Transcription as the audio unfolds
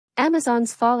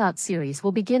Amazon's Fallout series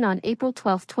will begin on April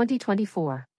 12,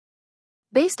 2024.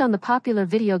 Based on the popular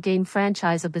video game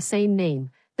franchise of the same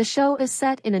name, the show is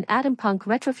set in an atompunk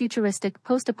retrofuturistic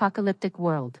post-apocalyptic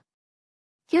world.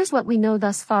 Here's what we know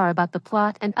thus far about the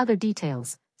plot and other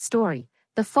details. Story: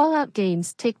 the Fallout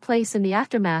games take place in the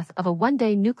aftermath of a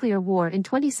one-day nuclear war in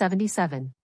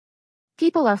 2077.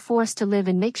 People are forced to live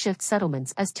in makeshift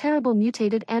settlements as terrible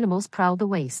mutated animals prowl the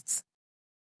wastes.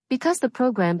 Because the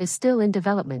program is still in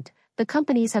development, the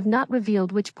companies have not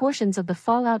revealed which portions of the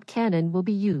Fallout canon will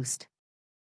be used.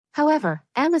 However,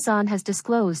 Amazon has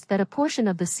disclosed that a portion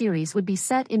of the series would be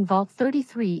set in Vault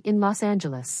 33 in Los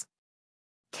Angeles.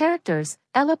 Characters: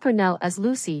 Ella Purnell as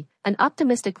Lucy, an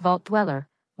optimistic vault dweller;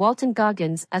 Walton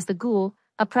Goggins as the Ghoul,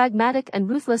 a pragmatic and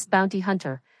ruthless bounty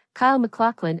hunter; Kyle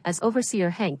MacLachlan as Overseer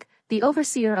Hank, the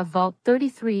overseer of Vault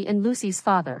 33 and Lucy's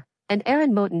father; and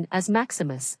Aaron Moten as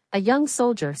Maximus, a young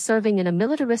soldier serving in a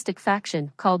militaristic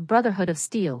faction called Brotherhood of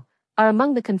Steel, are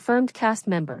among the confirmed cast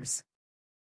members.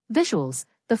 Visuals: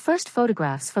 the first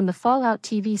photographs from the Fallout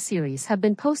TV series have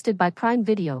been posted by Prime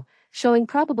Video, showing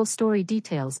probable story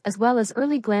details as well as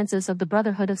early glances of the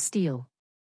Brotherhood of Steel.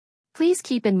 Please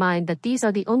keep in mind that these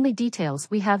are the only details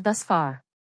we have thus far.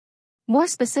 More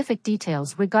specific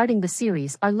details regarding the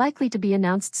series are likely to be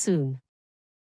announced soon.